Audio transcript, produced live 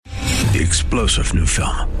The explosive new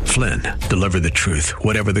film, Flynn, deliver the truth,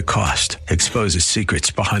 whatever the cost, exposes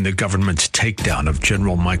secrets behind the government's takedown of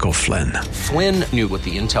General Michael Flynn. Flynn knew what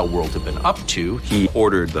the intel world had been up to. He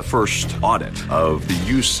ordered the first audit of the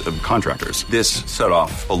use of contractors. This set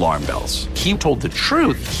off alarm bells. He told the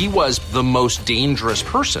truth. He was the most dangerous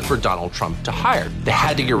person for Donald Trump to hire. They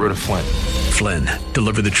had to get rid of Flynn. Flynn,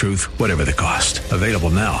 deliver the truth, whatever the cost. Available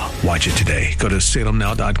now. Watch it today. Go to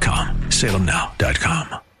salemnow.com.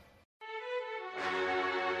 salemnow.com.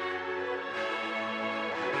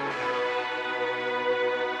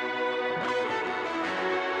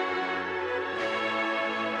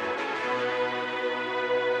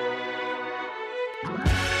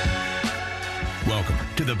 Welcome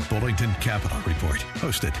to the Bullington Capital Report,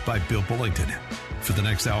 hosted by Bill Bullington. For the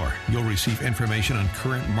next hour, you'll receive information on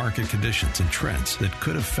current market conditions and trends that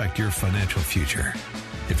could affect your financial future.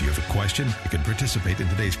 If you have a question, you can participate in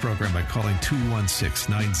today's program by calling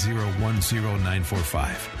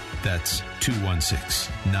 216-901-0945. That's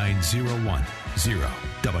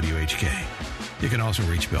 216-901-0WHK. You can also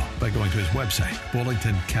reach Bill by going to his website,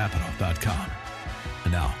 bullingtoncapital.com.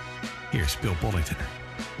 And now, here's Bill Bullington.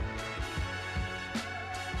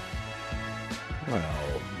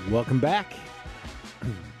 Well, welcome back.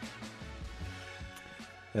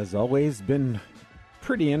 As always, been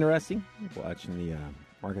pretty interesting watching the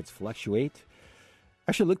markets fluctuate.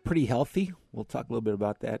 Actually look pretty healthy. We'll talk a little bit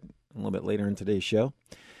about that a little bit later in today's show.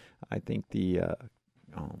 I think the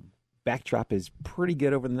backdrop is pretty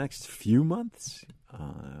good over the next few months.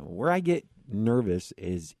 Where I get nervous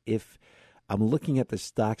is if I'm looking at the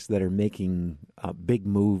stocks that are making big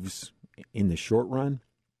moves in the short run.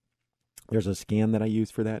 There's a scan that I use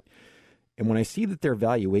for that. And when I see that their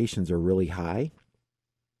valuations are really high,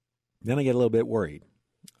 then I get a little bit worried.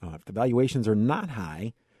 If the valuations are not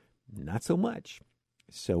high, not so much.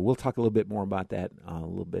 So we'll talk a little bit more about that a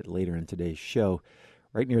little bit later in today's show.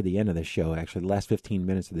 Right near the end of the show, actually, the last 15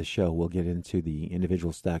 minutes of the show, we'll get into the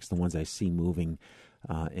individual stocks, the ones I see moving,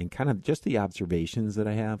 and kind of just the observations that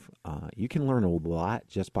I have. You can learn a lot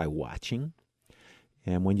just by watching.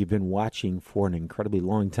 And when you've been watching for an incredibly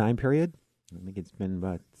long time period, I think it's been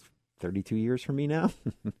about 32 years for me now,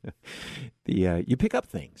 you pick up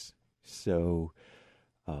things. So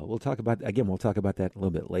we'll talk about that a little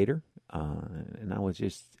bit later. And I was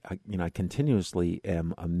just, I continuously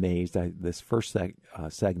am amazed. This first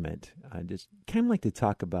segment, I just kind of like to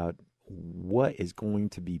talk about what is going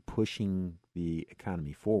to be pushing the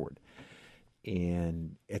economy forward.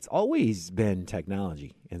 And it's always been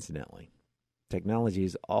technology, incidentally. Technology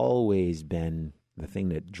has always been the thing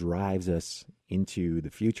that drives us into the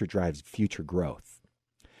future, drives future growth.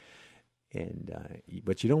 And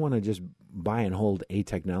but you don't want to just buy and hold a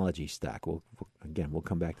technology stock. We'll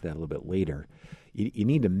come back to that a little bit later. You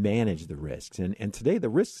need to manage the risks. And today the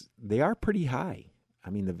risks, they are pretty high. I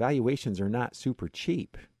mean, the valuations are not super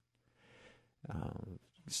cheap.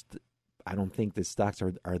 I don't think the stocks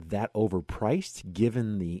are that overpriced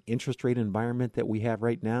given the interest rate environment that we have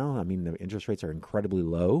right now. I mean, the interest rates are incredibly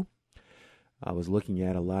low. I was looking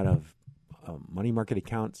at a lot of money market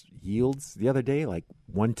accounts yields the other day, like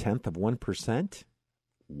 0.1%.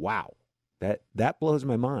 Wow, that blows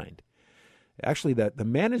my mind. Actually, the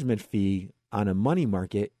management fee on a money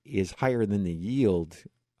market is higher than the yield,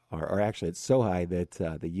 or actually it's so high that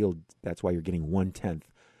the yield, that's why you're getting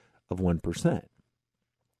 0.1%.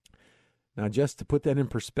 Now, just to put that in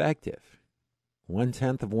perspective,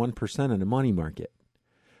 0.1% in a money market.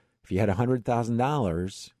 If you had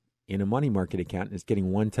 $100,000 in a money market account and it's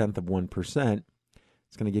getting 0.1%,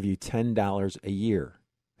 it's going to give you $10 a year.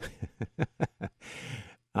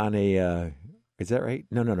 On a, is that right?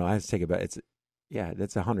 No. I have to take it back. That's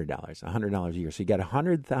 $100. $100 a year. So you got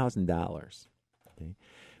 $100,000. Okay?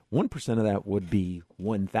 1% of that would be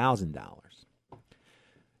 $1,000.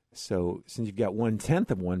 So since you've got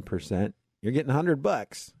 0.1%, you're getting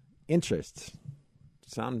 $100 interest.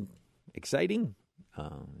 Sound exciting?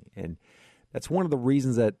 And that's one of the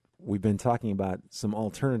reasons that we've been talking about some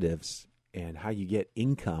alternatives and how you get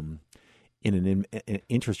income in an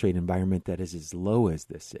interest rate environment that is as low as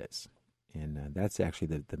this is. And that's actually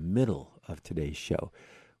the middle of today's show.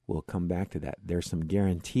 We'll come back to that. There's some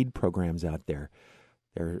guaranteed programs out there.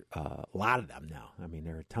 There are a lot of them now. I mean,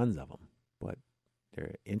 there are tons of them. But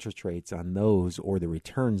their interest rates on those, or the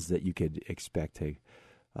returns that you could expect to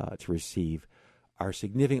receive, are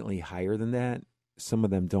significantly higher than that. Some of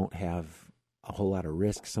them don't have a whole lot of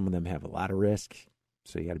risk. Some of them have a lot of risk.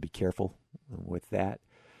 So you got to be careful with that.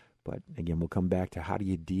 But again, we'll come back to how do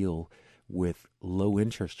you deal with low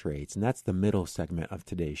interest rates. And that's the middle segment of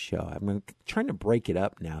today's show. I'm trying to break it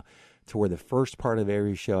up now to where the first part of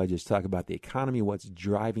every show I just talk about the economy, what's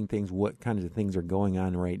driving things, what kinds of things are going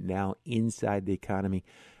on right now inside the economy,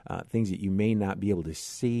 things that you may not be able to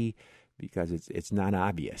see because it's not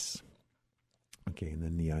obvious. Okay, and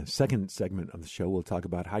then the second segment of the show, we'll talk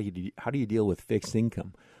about how do you deal with fixed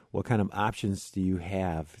income? What kind of options do you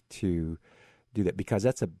have to do that? Because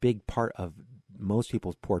that's a big part of most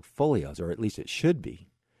people's portfolios, or at least it should be.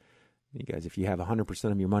 Because if you have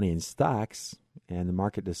 100% of your money in stocks and the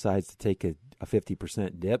market decides to take a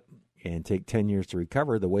 50% dip and take 10 years to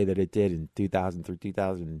recover the way that it did in 2000 through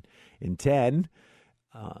 2010,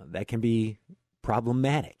 that can be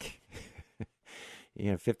problematic.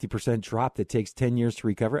 You know, 50% drop that takes 10 years to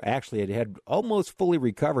recover. Actually, it had almost fully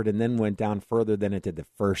recovered and then went down further than it did the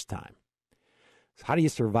first time. So how do you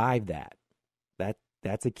survive that?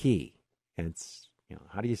 That's a key. And it's,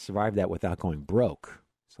 how do you survive that without going broke?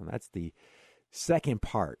 So that's the second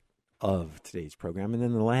part of today's program. And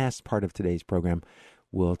then the last part of today's program,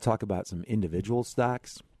 we'll talk about some individual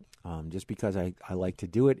stocks, just because I like to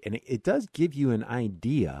do it. And it does give you an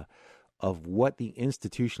idea of what the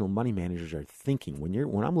institutional money managers are thinking.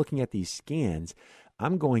 When I'm looking at these scans,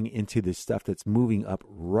 I'm going into the stuff that's moving up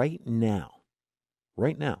right now.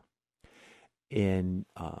 And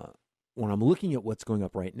when I'm looking at what's going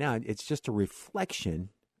up right now, it's just a reflection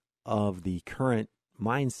of the current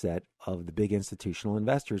mindset of the big institutional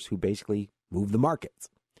investors who basically move the markets.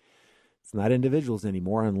 It's not individuals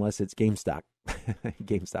anymore unless it's GameStop.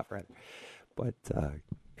 GameStop, rather. But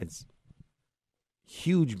it's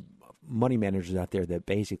huge money managers out there that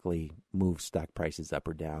basically move stock prices up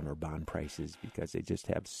or down or bond prices because they just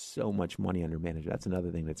have so much money under management. That's another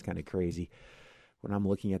thing that's kind of crazy when I'm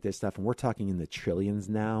looking at this stuff. And we're talking in the trillions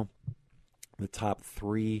now. The top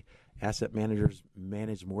 3 asset managers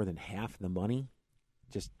manage more than half the money.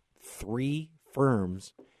 Just 3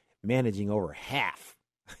 firms managing over half.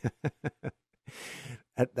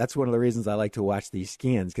 That's one of the reasons I like to watch these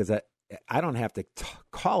scans, because I don't have to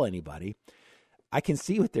call anybody. I can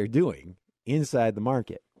see what they're doing inside the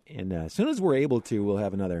market. And as soon as we're able to, we'll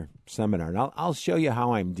have another seminar. And I'll show you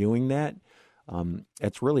how I'm doing that.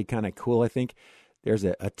 It's really kind of cool. I think there's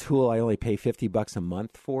a tool I only pay $50 a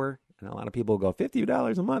month for. And a lot of people go,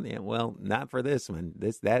 $50 a month? Yeah, well, not for this one.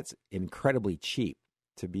 That's incredibly cheap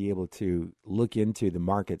to be able to look into the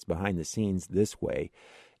markets behind the scenes this way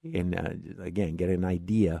and, again, get an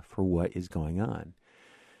idea for what is going on.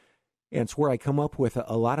 And it's where I come up with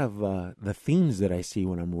a lot of the themes that I see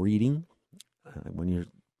when I'm reading. When you're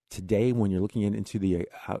looking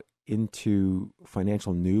into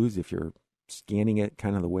financial news, if you're scanning it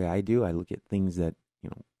kind of the way I do, I look at things that,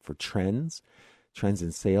 for trends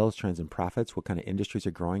in sales, trends in profits, what kind of industries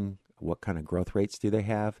are growing, what kind of growth rates do they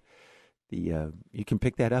have. You can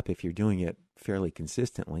pick that up if you're doing it fairly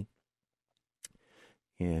consistently.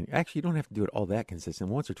 And actually, you don't have to do it all that consistent.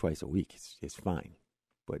 Once or twice a week is fine.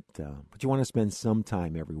 But you want to spend some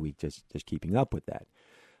time every week just keeping up with that.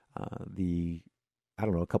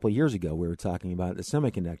 A couple of years ago, we were talking about the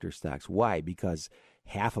semiconductor stocks. Why? Because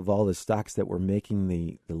half of all the stocks that were making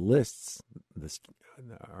the lists,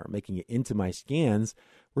 are making it into my scans,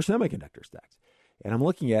 were semiconductor stocks. And I'm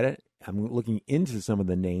looking at it, I'm looking into some of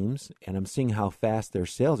the names, and I'm seeing how fast their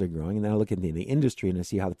sales are growing. And then I look at the industry, and I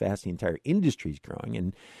see how fast the entire industry is growing.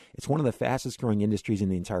 And it's one of the fastest growing industries in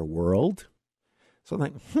the entire world. So I'm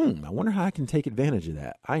like, I wonder how I can take advantage of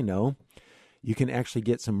that. I know you can actually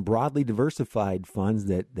get some broadly diversified funds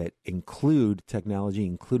that include technology,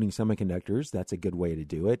 including semiconductors. That's a good way to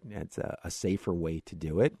do it. That's a safer way to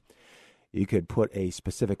do it. You could put a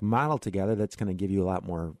specific model together that's going to give you a lot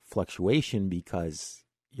more fluctuation because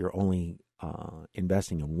you're only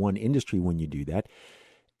investing in one industry when you do that.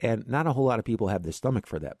 And not a whole lot of people have the stomach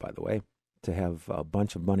for that, by the way, to have a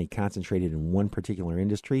bunch of money concentrated in one particular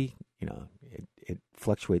industry. It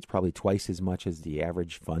fluctuates probably twice as much as the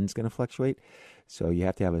average fund's going to fluctuate. So you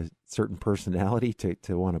have to have a certain personality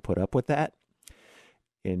to want to put up with that.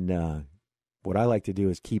 And what I like to do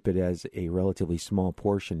is keep it as a relatively small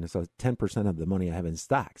portion. So 10% of the money I have in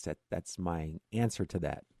stocks, that's my answer to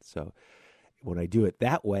that. So when I do it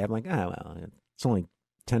that way, I'm like, it's only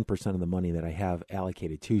 10% of the money that I have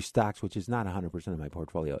allocated to stocks, which is not 100% of my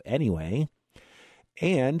portfolio anyway.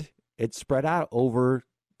 And it's spread out over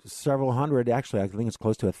several hundred. Actually, I think it's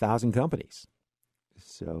close to 1,000 companies.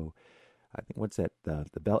 So I think, what's that,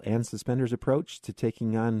 the belt and suspenders approach to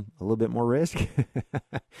taking on a little bit more risk.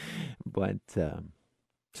 But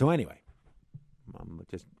so anyway, I'm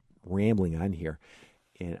just rambling on here.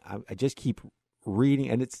 And I just keep reading,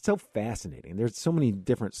 and it's so fascinating. There's so many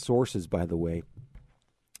different sources, by the way.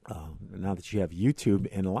 Now that you have YouTube,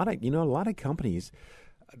 and a lot of companies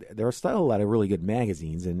there are still a lot of really good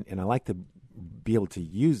magazines, and I like to be able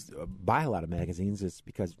to buy a lot of magazines. It's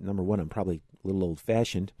because, number one, I'm probably a little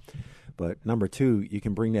old-fashioned, but number two, you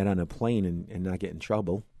can bring that on a plane and not get in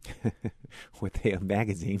trouble with a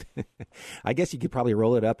magazine. I guess you could probably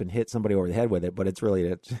roll it up and hit somebody over the head with it, but it's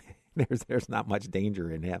really there's not much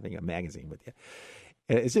danger in having a magazine with you.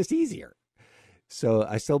 It's just easier. So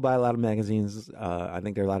I still buy a lot of magazines. I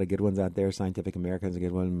think there are a lot of good ones out there. Scientific American is a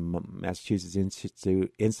good one. Massachusetts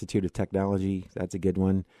Institute of Technology, that's a good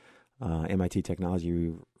one. MIT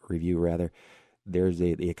Technology Review, rather. There's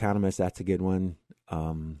The Economist, that's a good one.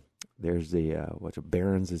 There's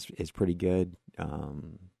Barron's is pretty good.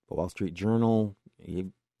 The Wall Street Journal,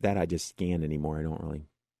 that I just scan anymore. I don't really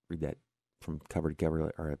read that from cover to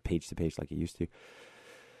cover or page to page like I used to.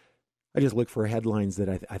 I just look for headlines that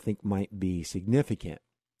I think might be significant.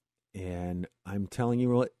 And I'm telling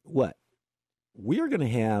you what we are going to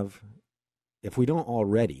have, if we don't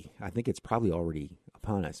already, I think it's probably already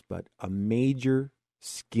upon us, but a major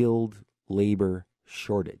skilled labor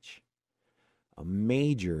shortage. A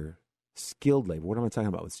major skilled labor. What am I talking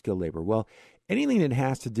about with skilled labor? Well, anything that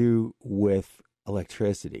has to do with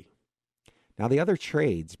electricity. Now, the other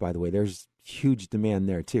trades, by the way, there's huge demand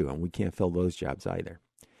there too, and we can't fill those jobs either.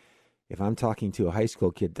 If I'm talking to a high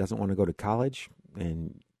school kid that doesn't want to go to college,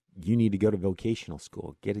 and you need to go to vocational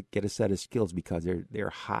school, get a set of skills because they're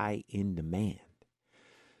high in demand.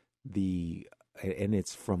 And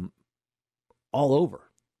it's from all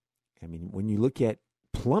over. I mean, when you look at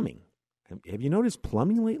plumbing, have you noticed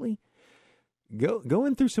plumbing lately?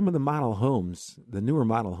 Going through some of the model homes, the newer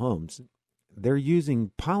model homes, they're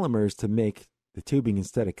using polymers to make the tubing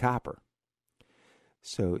instead of copper.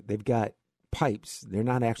 So they've got pipes. They're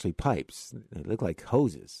not actually pipes. They look like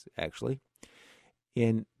hoses, actually.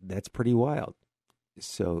 And that's pretty wild.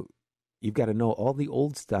 So you've got to know all the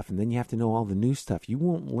old stuff, and then you have to know all the new stuff. You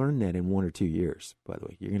won't learn that in 1 or 2 years, by the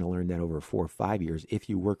way. You're going to learn that over 4 or 5 years if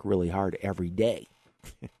you work really hard every day.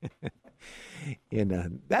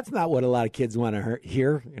 And that's not what a lot of kids want to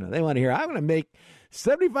hear. They want to hear, I'm going to make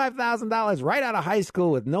 $75,000 right out of high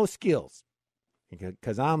school with no skills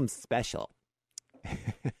because I'm special.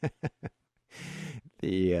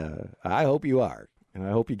 I hope you are, and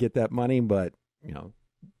I hope you get that money. But the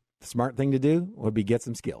smart thing to do would be get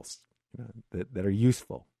some skills that are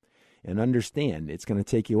useful, and understand it's going to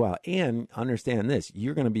take you a while. And understand this: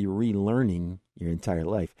 you're going to be relearning your entire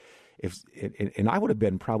life. And I would have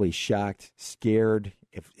been probably shocked, scared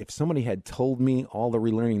if somebody had told me all the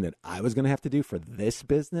relearning that I was going to have to do for this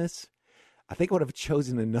business. I think I would have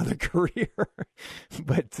chosen another career,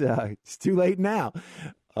 but it's too late now.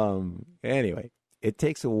 Anyway, it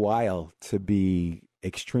takes a while to be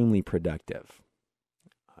extremely productive,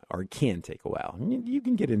 or it can take a while. You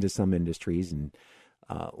can get into some industries and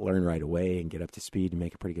learn right away and get up to speed and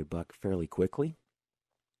make a pretty good buck fairly quickly.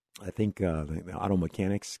 I think the auto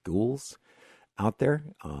mechanics schools out there,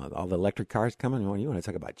 all the electric cars coming, you want to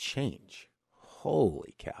talk about change.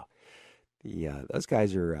 Holy cow. Those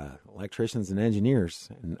guys are electricians and engineers.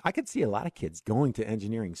 And I could see a lot of kids going to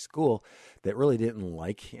engineering school that really didn't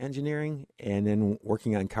like engineering and then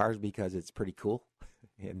working on cars because it's pretty cool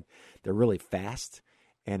and they're really fast.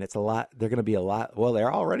 And it's a lot, they're going to be a lot, well,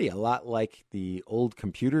 they're already a lot like the old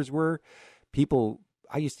computers were.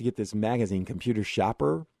 I used to get this magazine, Computer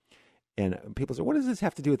Shopper, and people say, what does this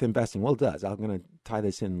have to do with investing? Well, it does. I'm going to tie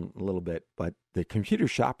this in a little bit. But the Computer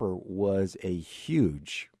Shopper was a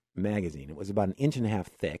huge magazine. It was about 1.5 inches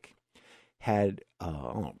thick, had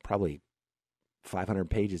probably 500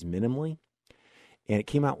 pages minimally, and it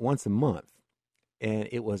came out once a month. And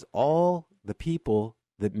it was all the people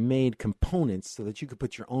that made components so that you could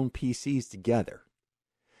put your own PCs together.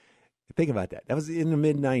 Think about that. That was in the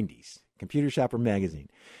mid-'90s, Computer Shopper magazine.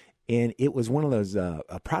 And it was one of those, a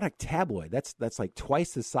product tabloid. That's like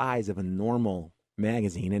twice the size of a normal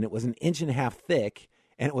magazine. And it was 1.5 inches thick,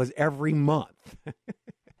 and it was every month.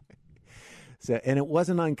 And it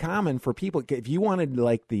wasn't uncommon for people, if you wanted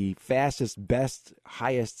like the fastest, best,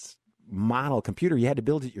 highest model computer, you had to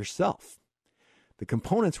build it yourself. The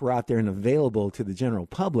components were out there and available to the general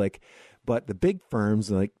public, but the big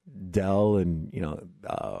firms like Dell and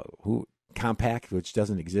Compaq, which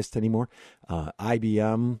doesn't exist anymore,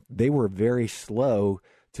 IBM, they were very slow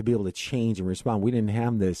to be able to change and respond. We didn't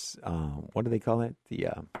have this, what do they call it?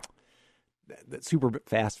 The super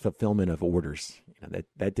fast fulfillment of orders.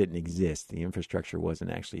 That didn't exist. The infrastructure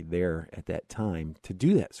wasn't actually there at that time to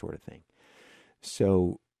do that sort of thing.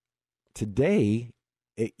 So today,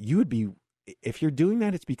 you would be, if you're doing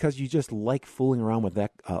that, it's because you just like fooling around with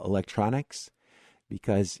that electronics,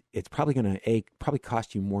 because it's probably going to probably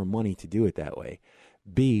cost you more money to do it that way.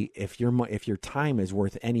 B, if your time is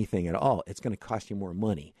worth anything at all, it's going to cost you more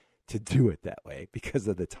money to do it that way because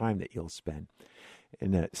of the time that you'll spend.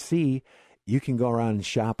 And C, you can go around and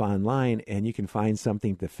shop online and you can find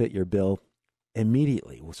something to fit your bill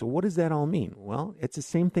immediately. So what does that all mean? Well, it's the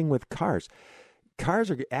same thing with cars. Cars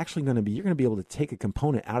are actually you're going to be able to take a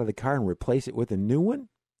component out of the car and replace it with a new one.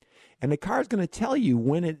 And the car is going to tell you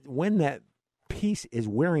when that piece is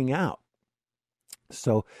wearing out.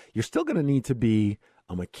 So you're still going to need to be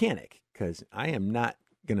a mechanic, because I am not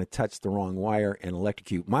going to touch the wrong wire and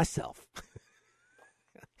electrocute myself.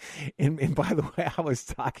 And by the way, I was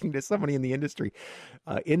talking to somebody in the industry,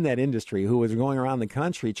 who was going around the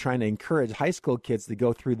country trying to encourage high school kids to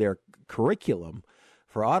go through their curriculum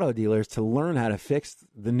for auto dealers to learn how to fix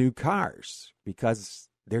the new cars because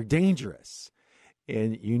they're dangerous.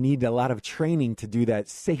 And you need a lot of training to do that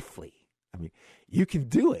safely. I mean, you can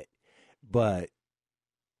do it, but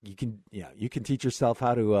you can teach yourself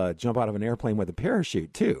how to jump out of an airplane with a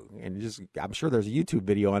parachute too. And I'm sure there's a YouTube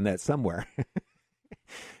video on that somewhere.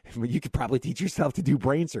 You could probably teach yourself to do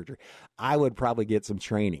brain surgery. I would probably get some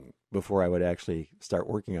training before I would actually start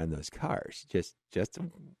working on those cars. Just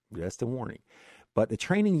a warning. But the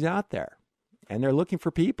training's out there, and they're looking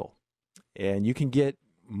for people. And you can get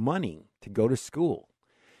money to go to school.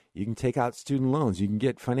 You can take out student loans. You can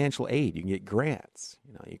get financial aid. You can get grants.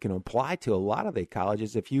 You can apply to a lot of the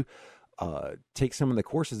colleges. If you take some of the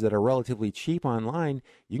courses that are relatively cheap online,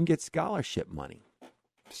 you can get scholarship money.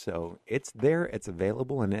 So it's there, it's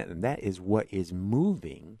available, and that is what is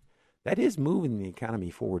moving. That is moving the economy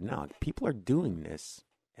forward now. People are doing this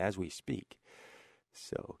as we speak.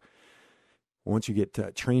 So once you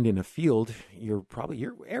get trained in a field,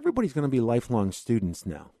 everybody's going to be lifelong students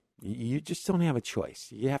now. You just don't have a choice.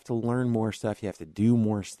 You have to learn more stuff. You have to do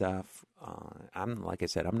more stuff. Like I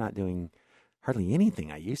said, I'm not doing hardly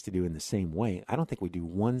anything I used to do in the same way. I don't think we do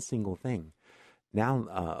one single thing. Now,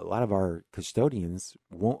 a lot of our custodians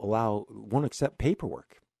won't accept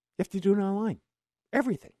paperwork. You have to do it online.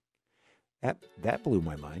 Everything. That blew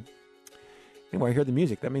my mind. Anyway, I hear the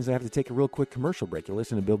music. That means I have to take a real quick commercial break. You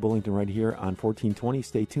listen to Bill Bullington right here on 1420.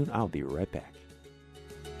 Stay tuned. I'll be right back.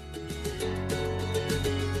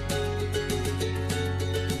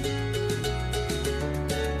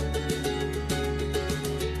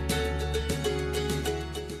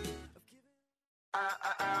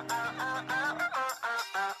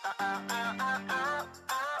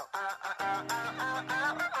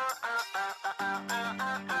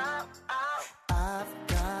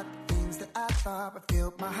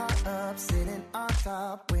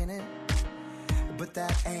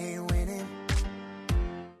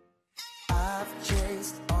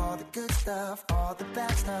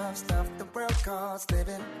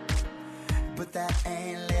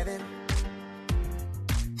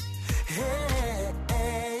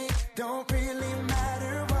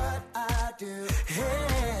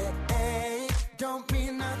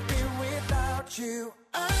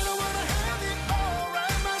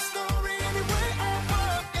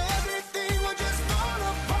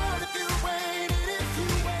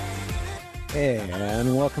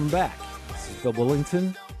 And welcome back. This is Bill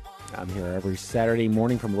Bullington. I'm here every Saturday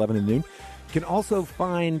morning from 11 to noon. You can also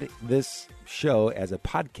find this show as a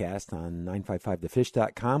podcast on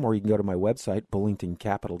 955thefish.com, or you can go to my website,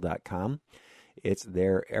 bullingtoncapital.com. It's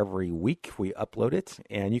there every week. We upload it.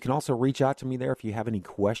 And you can also reach out to me there if you have any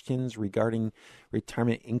questions regarding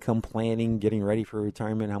retirement income planning, getting ready for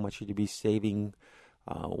retirement, how much should you be saving,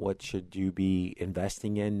 what should you be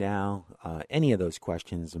investing in now? Any of those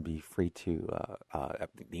questions, and be free to,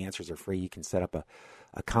 the answers are free. You can set up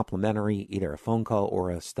a complimentary, either a phone call or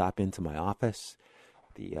a stop into my office.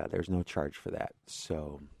 There's no charge for that.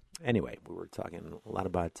 So anyway, we were talking a lot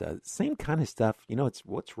about same kind of stuff.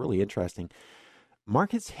 What's really interesting.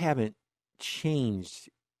 Markets haven't changed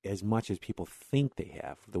as much as people think they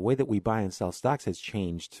have. The way that we buy and sell stocks has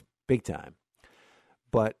changed big time.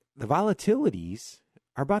 But the volatilities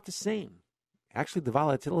are about the same. Actually, the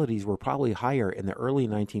volatilities were probably higher in the early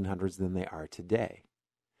 1900s than they are today.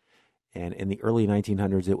 And in the early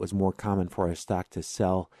 1900s, it was more common for a stock to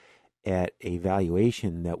sell at a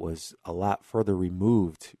valuation that was a lot further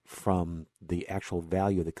removed from the actual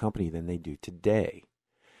value of the company than they do today.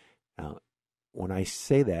 Now, when I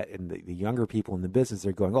say that, and the younger people in the business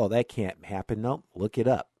are going, "Oh, that can't happen." No, look it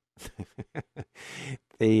up.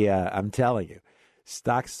 I'm telling you.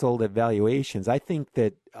 Stocks sold at valuations. I think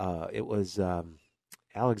that it was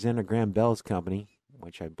Alexander Graham Bell's company,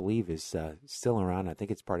 which I believe is still around. I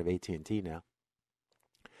think it's part of AT&T now.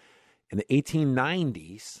 In the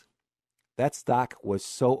 1890s, that stock was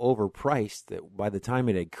so overpriced that by the time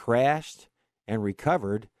it had crashed and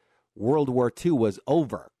recovered, World War II was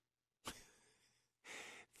over.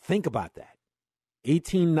 Think about that.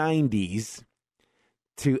 1890s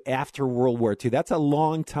to after World War II. That's a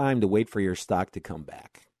long time to wait for your stock to come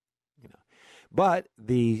back. But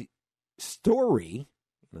the story,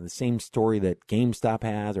 the same story that GameStop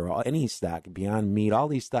has, or any stock, Beyond Meat, all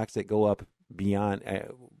these stocks that go up beyond.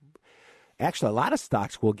 Actually, a lot of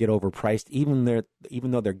stocks will get overpriced, even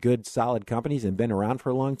though they're good, solid companies and been around for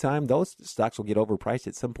a long time. Those stocks will get overpriced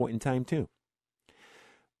at some point in time too.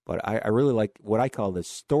 But I really like what I call the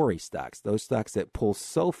story stocks, those stocks that pull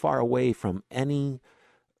so far away from any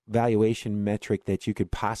valuation metric that you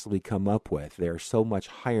could possibly come up with. They're so much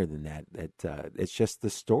higher than that it's just the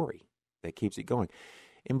story that keeps it going.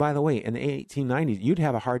 And by the way, in the 1890s, you'd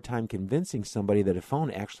have a hard time convincing somebody that a phone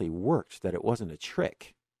actually worked, that it wasn't a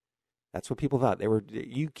trick. That's what people thought.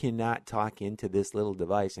 You cannot talk into this little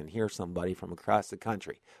device and hear somebody from across the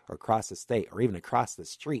country or across the state or even across the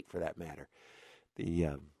street for that matter.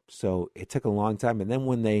 So it took a long time. And then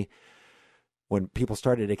when people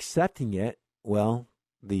started accepting it, well,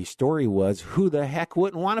 the story was, who the heck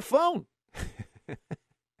wouldn't want a phone?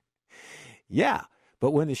 Yeah.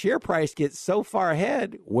 But when the share price gets so far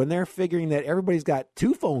ahead, when they're figuring that everybody's got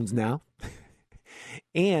two phones now,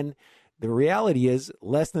 and the reality is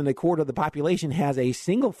less than a quarter of the population has a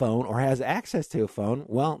single phone or has access to a phone,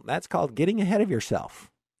 well, that's called getting ahead of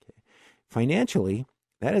yourself. Financially,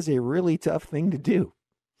 that is a really tough thing to do.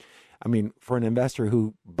 I mean, for an investor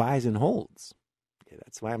who buys and holds.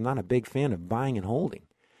 That's why I'm not a big fan of buying and holding.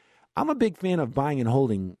 I'm a big fan of buying and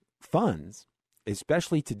holding funds,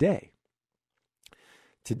 especially today.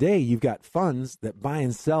 Today, you've got funds that buy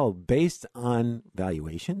and sell based on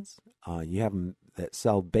valuations. You have them that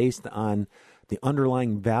sell based on the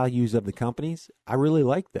underlying values of the companies. I really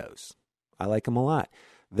like those. I like them a lot.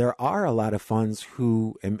 There are a lot of funds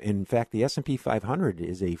who, in fact, the S&P 500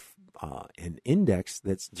 is an index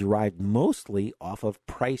that's derived mostly off of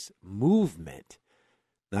price movement.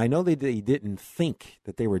 Now, I know they didn't think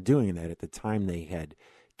that they were doing that at the time they had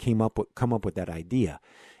come up with that idea.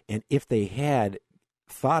 And if they had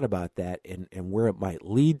thought about that and where it might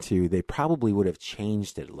lead to, they probably would have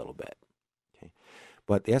changed it a little bit. Okay.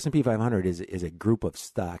 But the S&P 500 is a group of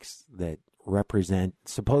stocks that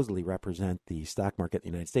supposedly represent the stock market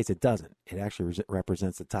in the United States. It doesn't. It actually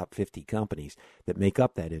represents the top 50 companies that make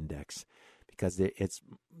up that index, because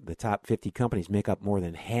the top 50 companies make up more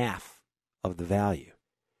than half of the value.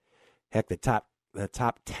 Heck, the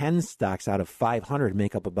top 10 stocks out of 500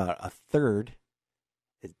 make up about a third.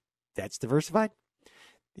 That's diversified.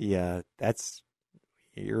 You're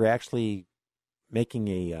actually making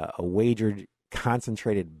a wagered,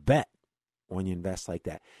 concentrated bet when you invest like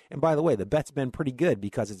that. And by the way, the bet's been pretty good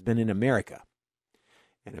because it's been in America.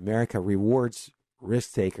 And America rewards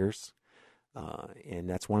risk takers. And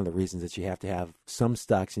that's one of the reasons that you have to have some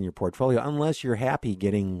stocks in your portfolio, unless you're happy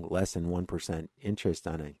getting less than 1% interest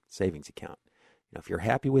on a savings account. If you're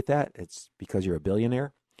happy with that, it's because you're a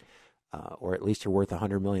billionaire, or at least you're worth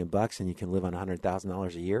 $100 million and you can live on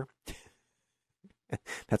 $100,000 a year.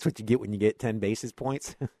 That's what you get when you get 10 basis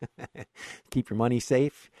points. Keep your money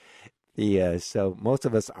safe. So most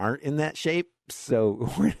of us aren't in that shape. So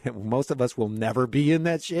most of us will never be in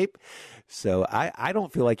that shape. So I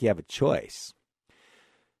don't feel like you have a choice.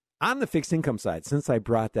 On the fixed income side, since I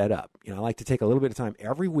brought that up, I like to take a little bit of time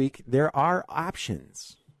every week. There are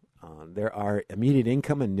options. There are immediate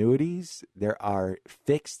income annuities. There are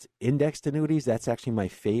fixed indexed annuities. That's actually my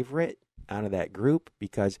favorite out of that group,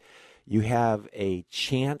 because you have a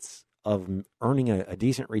chance of earning a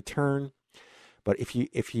decent return. But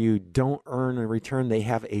if you don't earn a return, they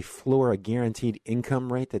have a floor, a guaranteed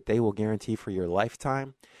income rate that they will guarantee for your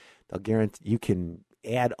lifetime. They'll guarantee you can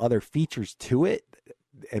add other features to it.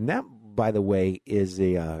 And that, by the way, is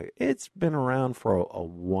it's been around for a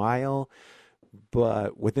while,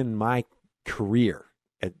 but within my career,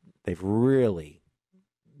 they've really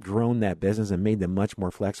grown that business and made them much more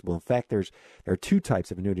flexible. In fact, there are two types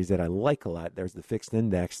of annuities that I like a lot. There's the fixed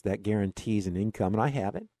index that guarantees an income, and I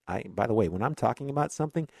have it. By the way, when I'm talking about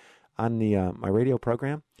something on the my radio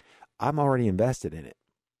program, I'm already invested in it.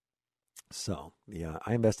 So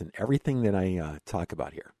I invest in everything that I talk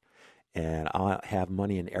about here. And I'll have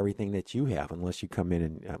money in everything that you have, unless you come in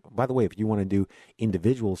and, by the way, if you want to do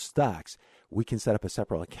individual stocks, we can set up a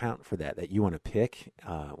separate account for that you want to pick.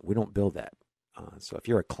 We don't build that. So if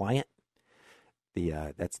you're a client,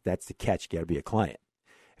 that's the catch. You got to be a client.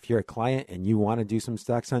 If you're a client and you want to do some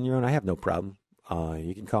stocks on your own, I have no problem.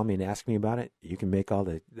 You can call me and ask me about it. You can make all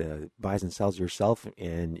the buys and sells yourself,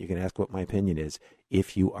 and you can ask what my opinion is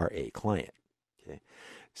if you are a client. Okay,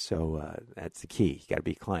 so that's the key. You got to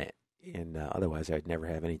be a client. And otherwise, I'd never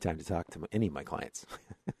have any time to talk to any of my clients.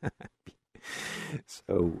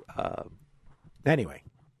 So anyway,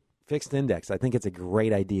 fixed index. I think it's a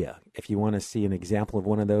great idea. If you want to see an example of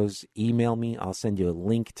one of those, email me. I'll send you a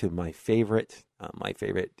link to my favorite. My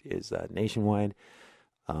favorite is Nationwide,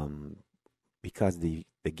 because the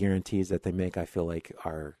guarantees that they make, I feel like,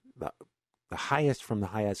 are the highest from the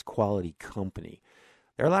highest quality company.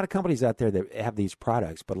 There are a lot of companies out there that have these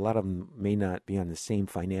products, but a lot of them may not be on the same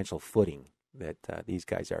financial footing that these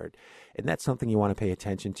guys are. And that's something you want to pay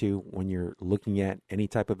attention to when you're looking at any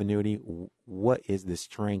type of annuity. What is the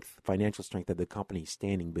strength, financial strength of the company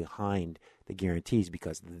standing behind the guarantees?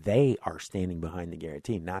 Because they are standing behind the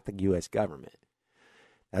guarantee, not the U.S. government.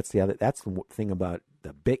 That's the thing about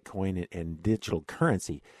the Bitcoin and digital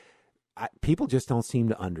currency. People just don't seem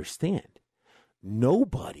to understand.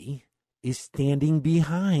 Nobody is standing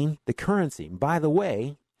behind the currency. And by the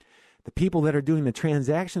way, the people that are doing the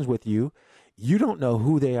transactions with you, you don't know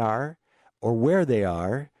who they are or where they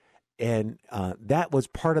are. And that was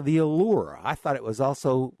part of the allure. I thought it was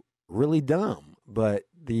also really dumb, but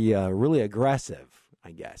the really aggressive,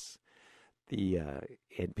 I guess.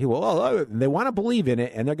 And people, they want to believe in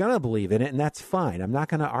it, and they're going to believe in it, and that's fine. I'm not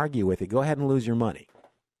going to argue with it. Go ahead and lose your money.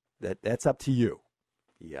 That's up to you.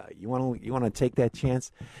 Yeah, you want to take that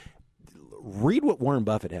chance. Read what Warren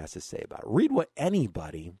Buffett has to say about it. Read what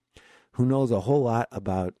anybody who knows a whole lot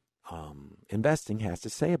about investing has to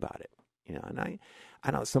say about it. And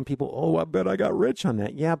I know some people, I bet I got rich on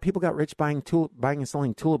that. Yeah, people got rich buying and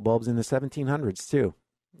selling tulip bulbs in the 1700s too.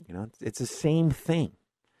 It's the same thing.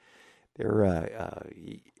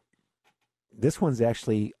 This one's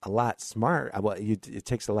actually a lot smart. It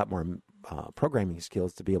takes a lot more programming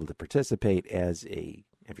skills to be able to participate if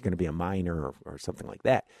you're going to be a miner or something like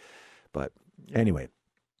that. But anyway,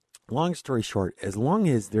 long story short, as long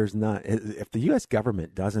as if the U.S.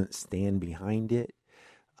 government doesn't stand behind it,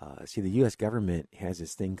 the U.S. government has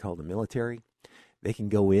this thing called the military. They can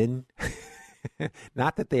go in.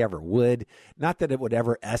 Not that they ever would. Not that it would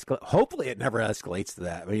ever escalate. Hopefully it never escalates to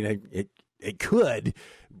that. I mean, it could.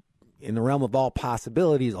 In the realm of all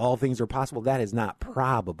possibilities, all things are possible. That is not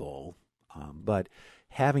probable. But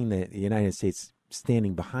having the United States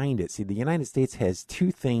standing behind it. See, the United States has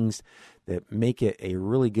two things that make it a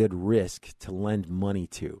really good risk to lend money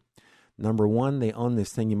to. Number one, they own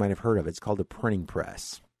this thing you might have heard of. It's called a printing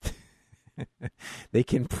press. They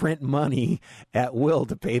can print money at will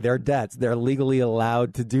to pay their debts. They're legally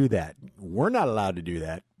allowed to do that. We're not allowed to do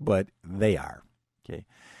that, but they are. Okay.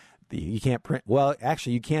 You can't print. Well,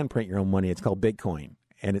 actually, you can print your own money. It's called Bitcoin,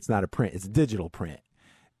 and it's not a print. It's a digital print.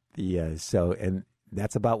 And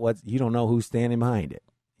that's about what you don't know who's standing behind it.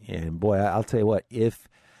 And boy, I'll tell you what, if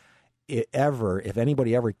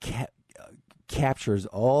anybody ever captures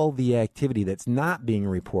all the activity that's not being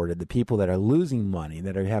reported, the people that are losing money,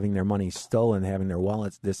 that are having their money stolen, having their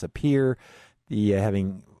wallets disappear,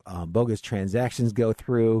 having bogus transactions go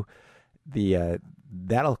through,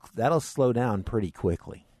 that'll slow down pretty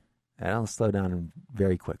quickly. That'll slow down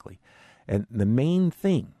very quickly. And the main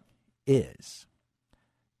thing is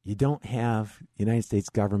you don't have the United States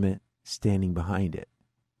government standing behind it.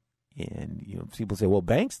 And people say, well,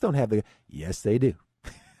 banks don't have yes, they do.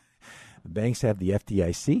 The banks have the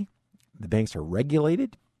FDIC. The banks are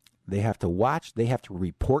regulated. They have to watch. They have to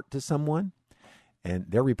report to someone. And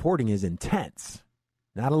their reporting is intense.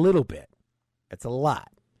 Not a little bit. It's a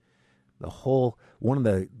lot. One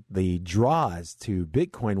of the draws to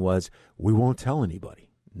Bitcoin was, we won't tell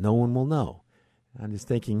anybody. No one will know. I'm just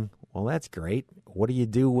thinking, well, that's great. What do you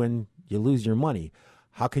do when you lose your money?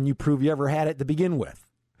 How can you prove you ever had it to begin with?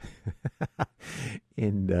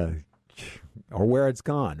 Or where it's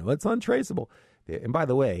gone? Well, it's untraceable. And by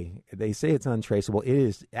the way, they say it's untraceable. It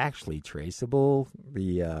is actually traceable.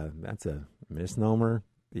 That's a misnomer.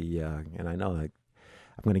 And I know that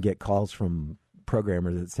I'm going to get calls from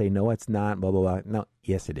programmers that say, no, it's not, blah, blah, blah. No,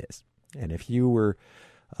 yes, it is. And if you were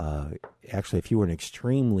an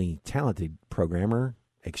extremely talented programmer,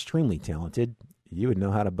 you would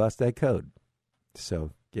know how to bust that code.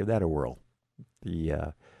 So give that a whirl.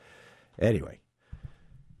 Anyway,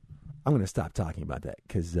 I'm going to stop talking about that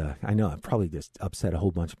because I know I've probably just upset a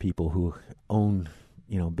whole bunch of people who own,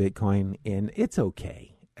 Bitcoin, and it's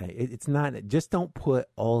okay. It's not, just don't put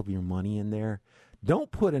all of your money in there.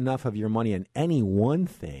 Don't put enough of your money in any one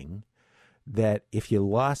thing that if you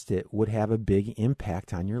lost it would have a big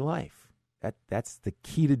impact on your life. That's the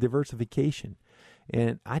key to diversification.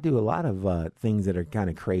 And I do a lot of things that are kind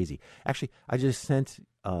of crazy. Actually, I just sent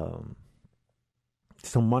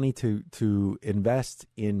some money to invest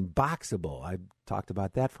in Boxable. I've talked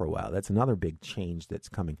about that for a while. That's another big change that's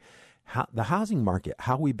coming. The housing market,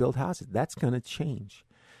 how we build houses, that's going to change.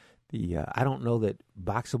 I don't know that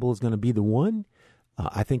Boxable is going to be the one.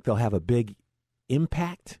 I think they'll have a big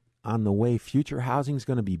impact on the way future housing is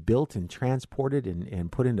going to be built and transported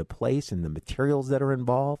and put into place, and the materials that are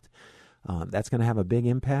involved. That's going to have a big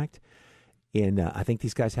impact. And I think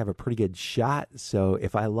these guys have a pretty good shot. So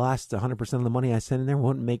if I lost 100% of the money I sent in there, it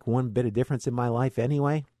wouldn't make one bit of difference in my life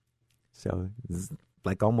anyway. So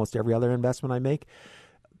like almost every other investment I make,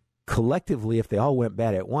 collectively, if they all went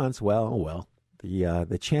bad at once, well,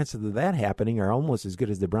 the chances of that happening are almost as good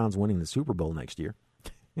as the Browns winning the Super Bowl next year.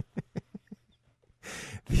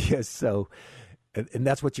 Yes, so, and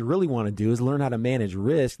that's what you really want to do is learn how to manage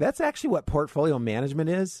risk. That's actually what portfolio management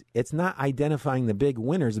is. It's not identifying the big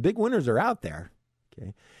winners. The big winners are out there,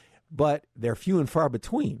 okay, but they're few and far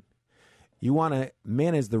between. You want to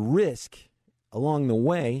manage the risk along the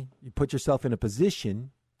way. You put yourself in a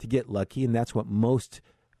position to get lucky, and that's what most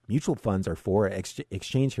mutual funds are for.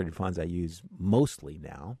 Exchange-traded funds I use mostly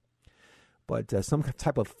now. But some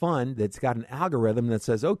type of fund that's got an algorithm that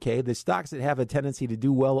says, okay, the stocks that have a tendency to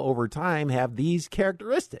do well over time have these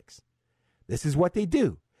characteristics. This is what they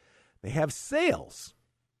do. They have sales.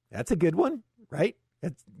 That's a good one, right?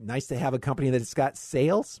 It's nice to have a company that's got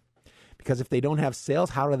sales, because if they don't have sales,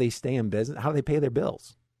 how do they stay in business? How do they pay their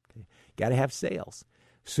bills? Okay. Got to have sales.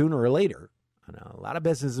 Sooner or later, I know, a lot of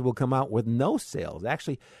businesses will come out with no sales.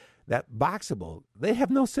 Actually, that Boxable, they have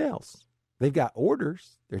no sales. They've got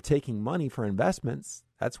orders. They're taking money for investments.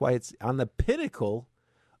 That's why it's on the pinnacle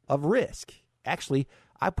of risk. Actually,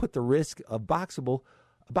 I put the risk of Boxable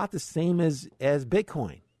about the same as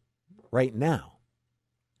Bitcoin right now.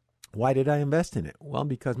 Why did I invest in it? Well,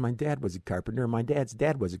 because my dad was a carpenter, and my dad's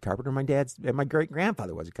dad was a carpenter, and my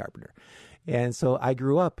great-grandfather was a carpenter. And so I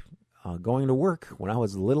grew up going to work when I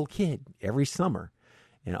was a little kid every summer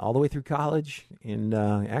and all the way through college, and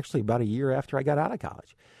actually about a year after I got out of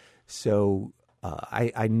college. So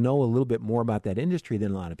I know a little bit more about that industry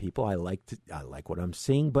than a lot of people. I like what I'm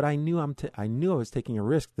seeing, but I knew I was taking a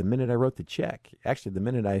risk the minute I wrote the check. Actually, the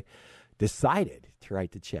minute I decided to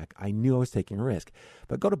write the check, I knew I was taking a risk.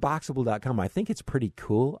 But go to Boxable.com. I think it's pretty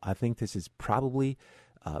cool. I think this is probably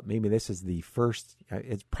maybe this is the first.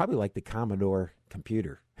 It's probably like the Commodore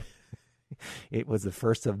computer. It was the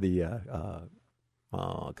first of the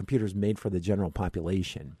computers made for the general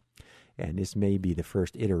population. And this may be the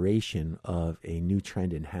first iteration of a new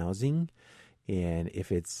trend in housing. And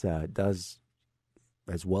if it does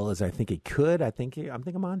as well as I think it could, I think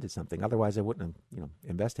I'm onto something. Otherwise, I wouldn't have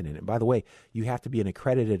invested in it. And by the way, you have to be an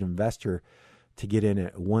accredited investor to get in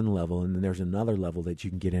at one level, and then there's another level that you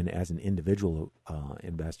can get in as an individual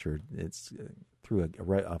investor. It's through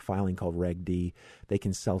a filing called Reg D. They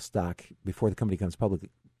can sell stock before the company becomes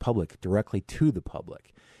public directly to the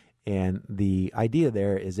public. And the idea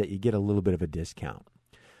there is that you get a little bit of a discount.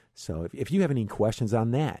 So if you have any questions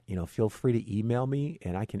on that, feel free to email me,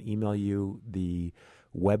 and I can email you the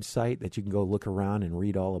website that you can go look around and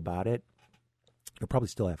read all about it. You'll probably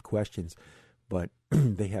still have questions, but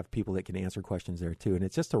they have people that can answer questions there too. And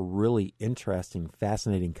it's just a really interesting,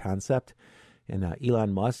 fascinating concept. And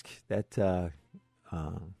Elon Musk, that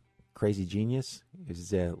crazy genius,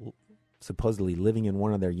 is supposedly living in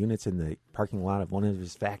one of their units in the parking lot of one of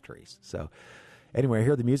his factories. So anyway, I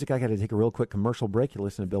hear the music. I got to take a real quick commercial break. You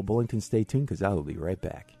listen to Bill Bullington. Stay tuned, because I will be right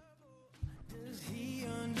back. Does he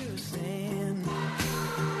understand?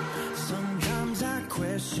 Sometimes I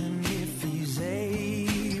question if he's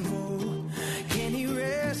able. Can he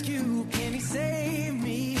rescue? Can he save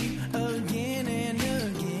me again and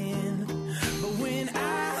again? But when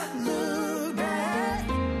I look back,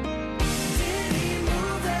 did he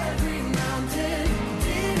move every mountain?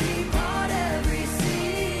 Did he part every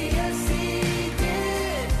sea? Yes, he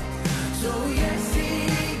did. So yes,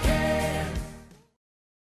 he can.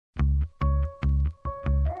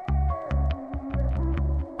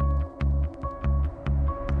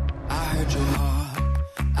 I heard your heart,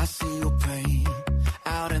 I see your pain.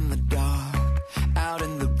 Out in the dark, out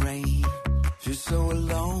in the rain. Feel so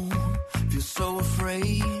alone, feel so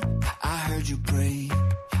afraid. I heard you pray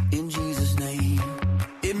in Jesus' name.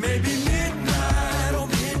 It may be midnight or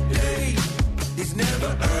midday. It's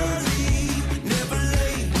never early, never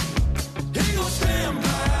late. He gon' stand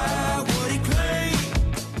by what he claimed.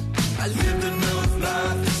 I lived enough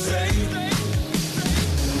life to say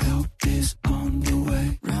help is on the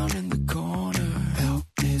way. Round in the corner, help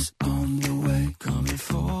is on the way. Coming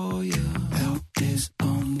for you, help is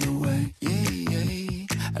on the way. Yeah,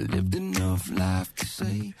 I lived enough life to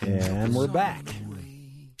say. And we're back.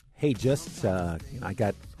 Hey, I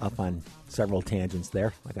got up on several tangents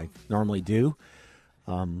there, like I normally do.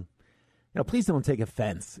 Please don't take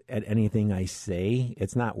offense at anything I say.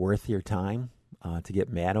 It's not worth your time to get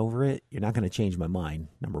mad over it. You're not going to change my mind,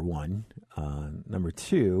 number one. Number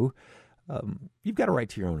two, you've got a right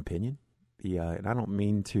to your own opinion. And I don't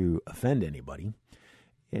mean to offend anybody.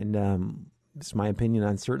 And it's my opinion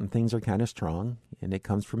on certain things are kind of strong, and it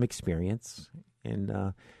comes from experience.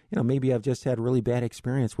 And, maybe I've just had really bad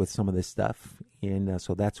experience with some of this stuff. And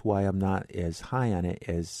so that's why I'm not as high on it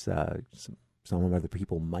as some other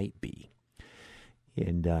people might be.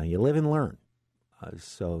 And you live and learn.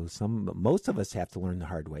 Most of us have to learn the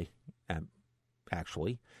hard way,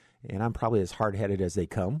 actually. And I'm probably as hard-headed as they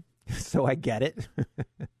come. So I get it.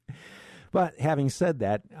 But having said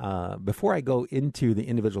that, before I go into the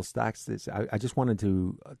individual stocks, I just wanted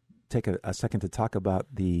to take a second to talk about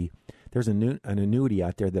there's an annuity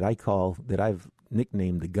out there that I've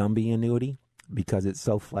nicknamed the Gumby annuity because it's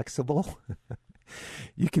so flexible.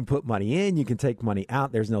 You can put money in, you can take money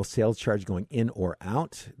out. There's no sales charge going in or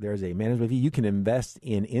out. There's a management fee. You can invest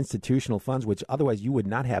in institutional funds, which otherwise you would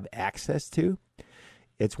not have access to.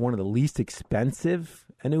 It's one of the least expensive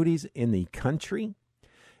annuities in the country.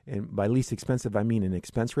 And by least expensive, I mean in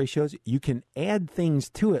expense ratios. You can add things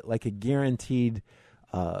to it like a guaranteed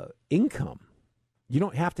income. You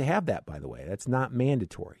don't have to have that, by the way. That's not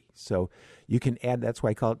mandatory. So you can add, that's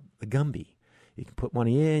why I call it the Gumby. You can put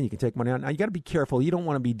money in, you can take money out. Now, you got to be careful. You don't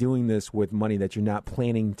want to be doing this with money that you're not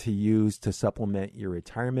planning to use to supplement your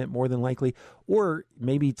retirement, more than likely, or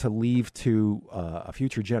maybe to leave to a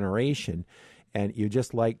future generation. And you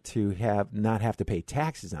just like to not have to pay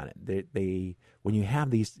taxes on it. When you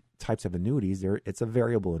have these types of annuities, it's a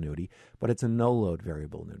variable annuity, but it's a no-load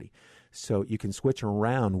variable annuity. So you can switch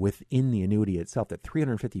around within the annuity itself. There are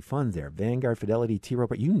 350 funds there, Vanguard, Fidelity, T. Rowe,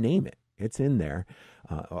 but you name it. It's in there.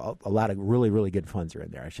 A lot of really, really good funds are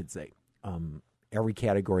in there, I should say. Every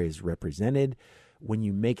category is represented. When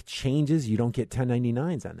you make changes, you don't get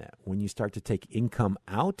 1099s on that. When you start to take income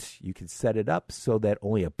out, you can set it up so that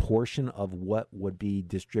only a portion of what would be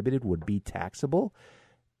distributed would be taxable.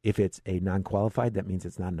 If it's a non-qualified, that means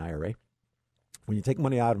it's not an IRA. When you take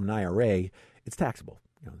money out of an IRA, it's taxable.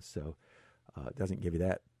 So it doesn't give you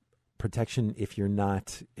that protection if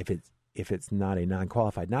it's not a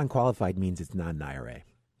non-qualified. Non-qualified means it's not an IRA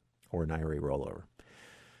or an IRA rollover.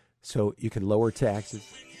 So you can lower taxes.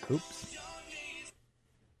 Oops.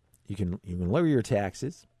 You can lower your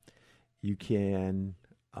taxes. You can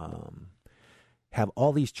have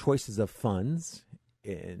all these choices of funds,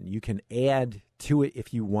 and you can add to it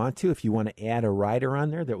if you want to. If you want to add a rider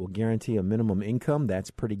on there that will guarantee a minimum income,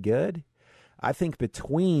 that's pretty good. I think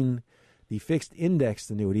between the fixed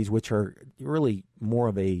index annuities, which are really more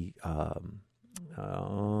of a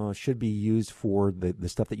should be used for the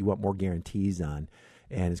stuff that you want more guarantees on,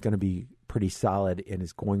 and it's going to be pretty solid and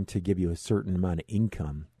is going to give you a certain amount of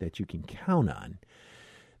income that you can count on,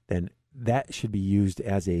 then that should be used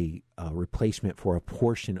as a replacement for a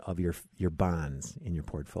portion of your bonds in your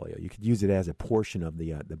portfolio. You could use it as a portion of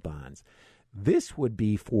the bonds. This would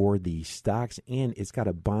be for the stocks, and it's got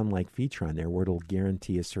a bond-like feature on there where it'll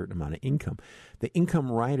guarantee a certain amount of income. The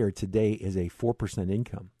income rider today is a 4%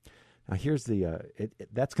 income. Now, here's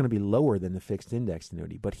that's going to be lower than the fixed index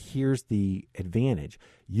annuity, but here's the advantage.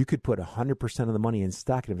 You could put 100% of the money in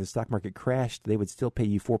stock, and if the stock market crashed, they would still pay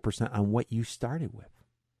you 4% on what you started with.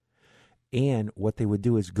 And what they would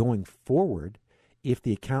do is going forward, if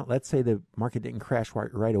the account, let's say the market didn't crash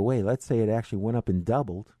right away, let's say it actually went up and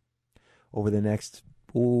doubled over the next,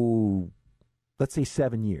 let's say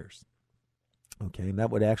 7 years. Okay, and that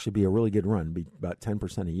would actually be a really good run, be about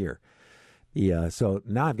 10% a year. So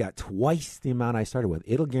now I've got twice the amount I started with.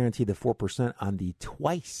 It'll guarantee the 4% on the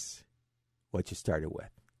twice what you started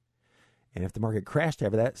with. And if the market crashed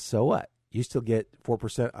after that, so what? You still get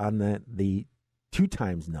 4% on the 2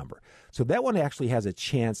 times number. So that one actually has a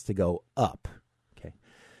chance to go up. Okay.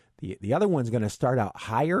 The other one's going to start out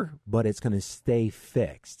higher, but it's going to stay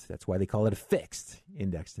fixed. That's why they call it a fixed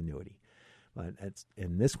indexed annuity.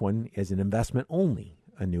 And this one is an investment only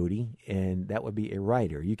annuity, and that would be a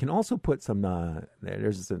rider. You can also put some,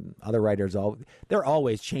 there's some other riders. They're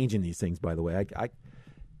always changing these things, by the way.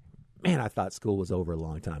 I thought school was over a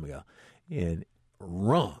long time ago. And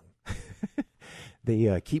wrong.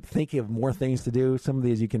 They keep thinking of more things to do. Some of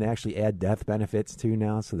these you can actually add death benefits to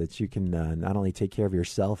now so that you can not only take care of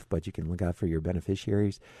yourself, but you can look out for your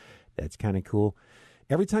beneficiaries. That's kind of cool.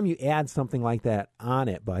 Every time you add something like that on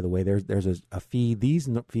it, by the way, there's a fee. These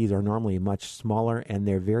fees are normally much smaller, and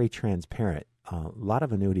they're very transparent. A lot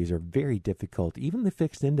of annuities are very difficult. Even the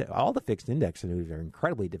fixed index, all the fixed index annuities are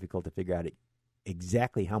incredibly difficult to figure out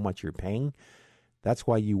exactly how much you're paying. That's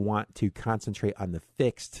why you want to concentrate on the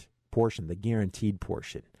fixed portion, the guaranteed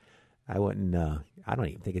portion. I wouldn't. I don't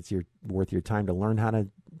even think it's worth your time to learn how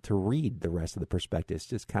to read the rest of the prospectus.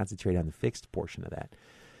 Just concentrate on the fixed portion of that.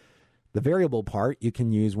 The variable part, you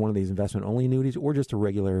can use one of these investment-only annuities or just a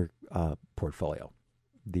regular portfolio.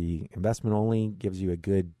 The investment-only gives you a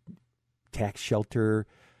good tax shelter.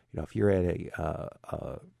 If you're at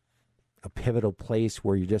a pivotal place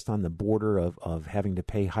where you're just on the border of having to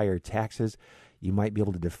pay higher taxes, you might be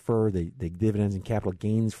able to defer the dividends and capital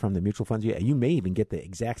gains from the mutual funds. You may even get the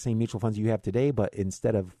exact same mutual funds you have today, but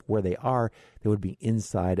instead of where they are, they would be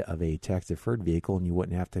inside of a tax-deferred vehicle, and you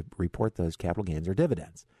wouldn't have to report those capital gains or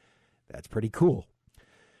dividends. That's pretty cool.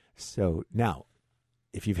 So now,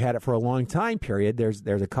 if you've had it for a long time period, there's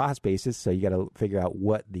a cost basis, so you got to figure out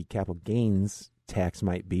what the capital gains tax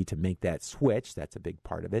might be to make that switch. That's a big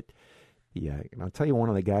part of it. And I'll tell you, one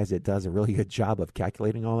of the guys that does a really good job of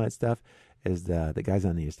calculating all that stuff is the guys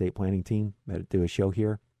on the estate planning team that do a show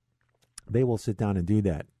here. They will sit down and do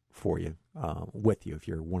that for you, with you, if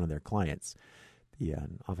you're one of their clients.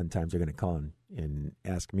 And oftentimes they're going to call and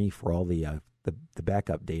ask me for all the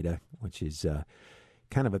backup data, which is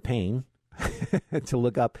kind of a pain to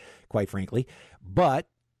look up, quite frankly. But,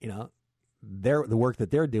 the work that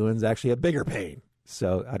they're doing is actually a bigger pain.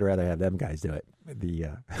 So I'd rather have them guys do it.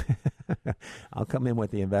 I'll come in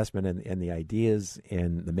with the investment and the ideas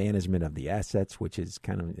and the management of the assets, which is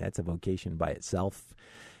that's a vocation by itself.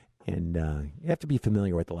 And you have to be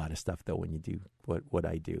familiar with a lot of stuff, though, when you do what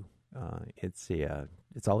I do.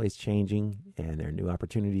 It's always changing, and there are new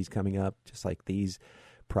opportunities coming up, just like these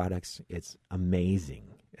products. It's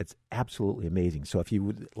amazing. It's absolutely amazing. So if you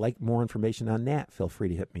would like more information on that, feel free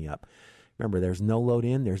to hit me up. Remember, there's no load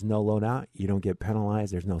in, there's no load out. You don't get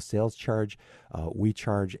penalized. There's no sales charge. We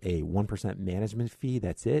charge a 1% management fee.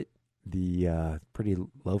 That's it. Pretty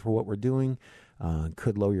low for what we're doing.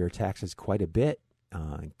 Could lower your taxes quite a bit.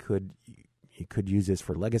 You could use this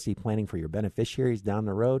for legacy planning for your beneficiaries down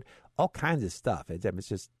the road. All kinds of stuff.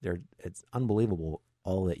 It's unbelievable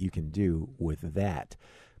all that you can do with that,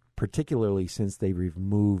 particularly since they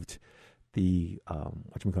removed the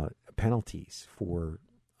penalties for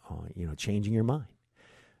changing your mind.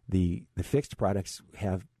 The fixed products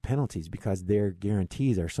have penalties because their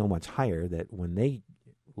guarantees are so much higher that when they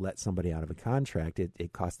let somebody out of a contract,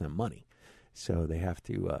 it costs them money. So they have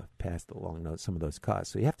to pass along some of those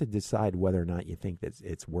costs. So you have to decide whether or not you think that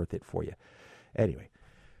it's worth it for you. Anyway,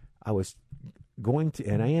 I was going to,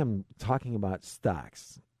 and I am talking about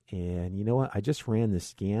stocks. And you know what? I just ran the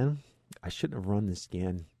scan. I shouldn't have run the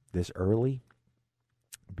scan this early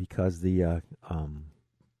because the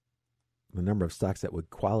number of stocks that would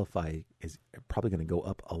qualify is probably going to go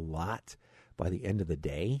up a lot by the end of the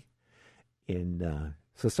day. And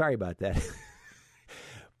so sorry about that.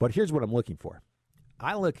 But here's what I'm looking for.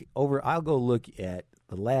 I'll go look at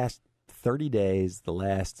the last 30 days, the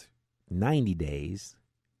last 90 days,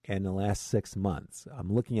 and the last 6 months.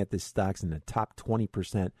 I'm looking at the stocks in the top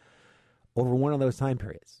 20% over one of those time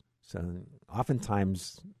periods. So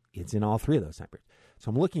oftentimes it's in all three of those time periods. So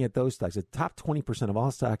I'm looking at those stocks, the top 20% of all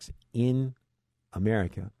stocks in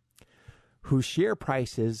America whose share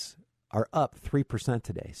prices are up 3%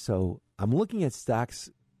 today. So I'm looking at stocks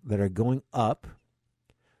that are going up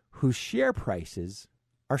whose share prices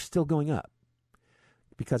are still going up.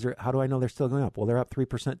 Because how do I know they're still going up? Well, they're up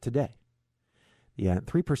 3% today. Yeah,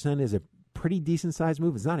 3% is a pretty decent-sized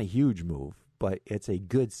move. It's not a huge move, but it's a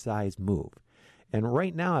good-sized move. And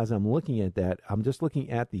right now, as I'm looking at that, I'm just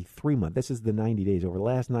looking at the 3-month. This is the 90 days. Over the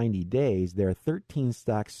last 90 days, there are 13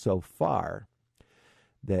 stocks so far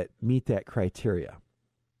that meet that criteria.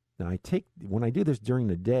 Now, when I do this during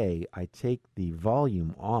the day, I take the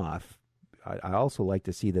volume off. I also like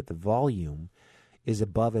to see that the volume is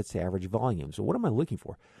above its average volume. So what am I looking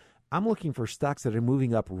for? I'm looking for stocks that are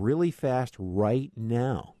moving up really fast right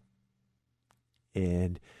now.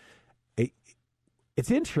 And it's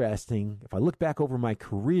interesting, if I look back over my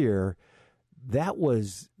career, that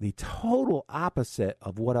was the total opposite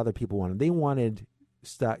of what other people wanted. They wanted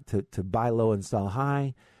stock to buy low and sell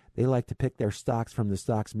high. They like to pick their stocks from the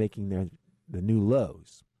stocks making the new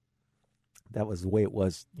lows. That was the way it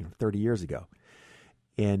was 30 years ago.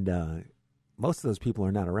 And most of those people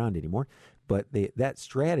are not around anymore. But that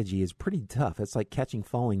strategy is pretty tough. It's like catching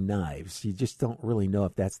falling knives. You just don't really know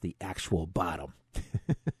if that's the actual bottom.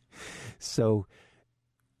 So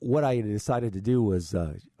what I decided to do was,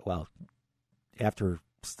 after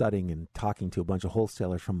studying and talking to a bunch of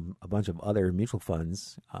wholesalers from a bunch of other mutual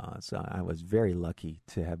funds, so I was very lucky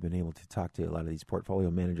to have been able to talk to a lot of these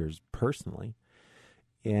portfolio managers personally.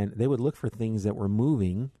 And they would look for things that were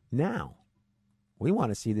moving now. We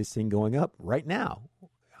want to see this thing going up right now.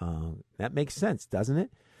 That makes sense, doesn't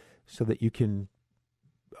it? So that you can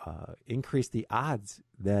increase the odds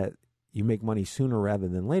that you make money sooner rather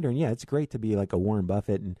than later. And yeah, it's great to be like a Warren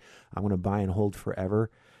Buffett and I'm going to buy and hold forever.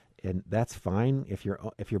 And that's fine if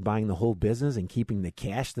you're buying the whole business and keeping the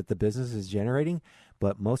cash that the business is generating.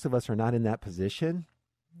 But most of us are not in that position.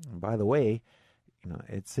 And by the way,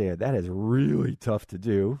 that is really tough to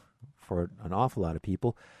do for an awful lot of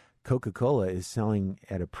people. Coca-Cola is selling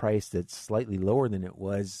at a price that's slightly lower than it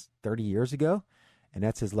was 30 years ago, and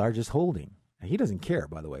that's his largest holding. And he doesn't care,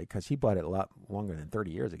 by the way, because he bought it a lot longer than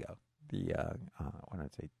 30 years ago.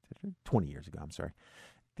 20 years ago, I'm sorry.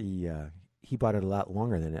 He bought it a lot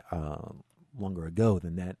longer ago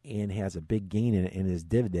than that, and has a big gain in it, and his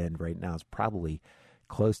dividend right now is probably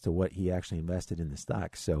close to what he actually invested in the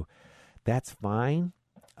stock. So that's fine,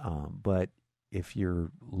 but if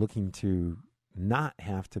you're looking to not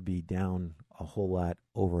have to be down a whole lot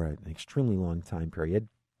over an extremely long time period,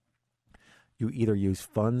 you either use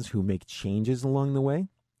funds who make changes along the way,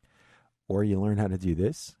 or you learn how to do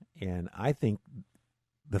this. And I think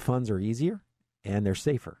the funds are easier and they're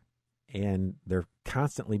safer and they're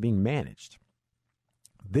constantly being managed.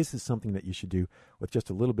 This is something that you should do with just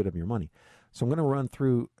a little bit of your money. So I'm going to run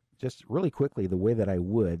through just really quickly the way that I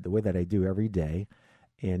do every day,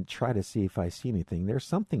 and try to see if I see anything. There's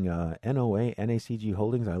something, NOA, NACG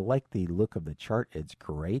Holdings. I like the look of the chart. It's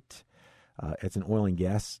great. It's an oil and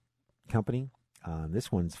gas company.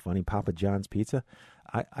 This one's funny, Papa John's Pizza.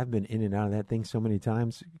 I've been in and out of that thing so many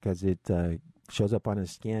times because it shows up on a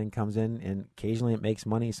scan, comes in, and occasionally it makes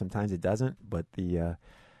money. Sometimes it doesn't, but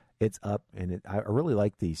it's up, and I really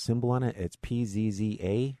like the symbol on it. It's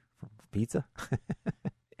PZZA for pizza.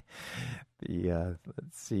 Let's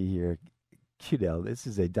see here. QDEL, this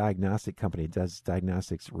is a diagnostic company. It does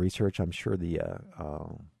diagnostics research. I'm sure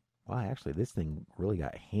actually this thing really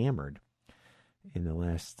got hammered in the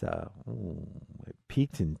last, it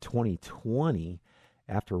peaked in 2020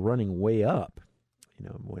 after running way up,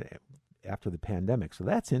 after the pandemic. So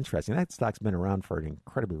that's interesting. That stock's been around for an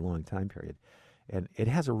incredibly long time period, and it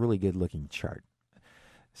has a really good looking chart.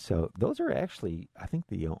 So those are actually, I think,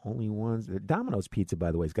 the only ones. Domino's Pizza,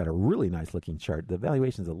 by the way, has got a really nice looking chart. The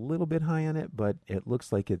valuation's a little bit high on it, but it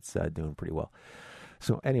looks like it's doing pretty well.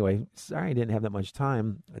 So anyway, sorry I didn't have that much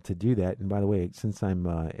time to do that. And by the way, since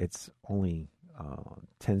it's only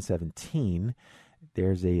 10:17,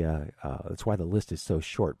 there's that's why the list is so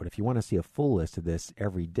short. But if you want to see a full list of this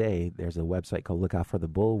every day, there's a website called Look Out for the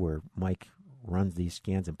Bull where Mike runs these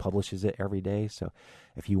scans and publishes it every day. So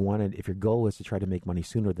if your goal is to try to make money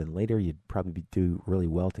sooner than later, you'd probably do really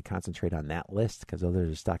well to concentrate on that list, because those are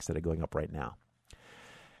the stocks that are going up right now.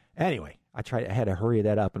 Anyway, I had to hurry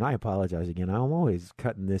that up, and I apologize again. I'm always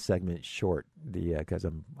cutting this segment short because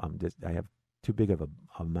I have too big of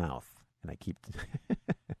a mouth, and I keep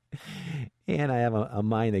and I have a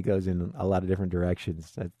mind that goes in a lot of different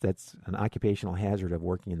directions. That's an occupational hazard of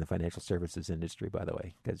working in the financial services industry, by the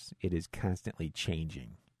way, because it is constantly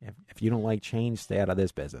changing. If you don't like change, stay out of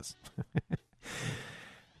this business.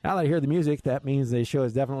 Now that I hear the music, that means the show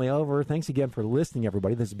is definitely over. Thanks again for listening,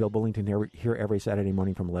 everybody. This is Bill Bullington here every Saturday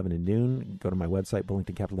morning from 11 to noon. Go to my website,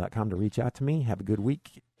 bullingtoncapital.com, to reach out to me. Have a good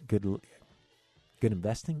week, good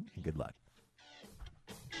investing, and good luck.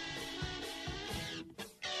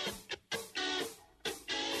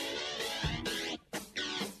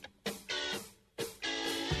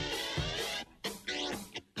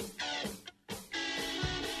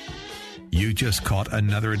 You just caught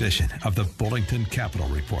another edition of the Bullington Capital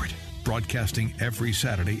Report, broadcasting every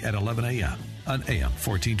Saturday at 11 a.m. on AM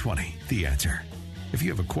 1420, The Answer. If you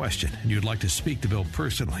have a question and you'd like to speak to Bill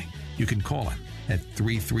personally, you can call him at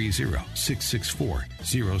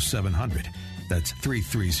 330-664-0700. That's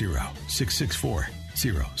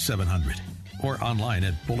 330-664-0700. Or online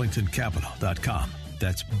at bullingtoncapital.com.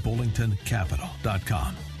 That's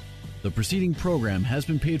bullingtoncapital.com. The preceding program has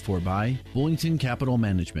been paid for by Bullington Capital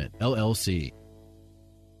Management, LLC.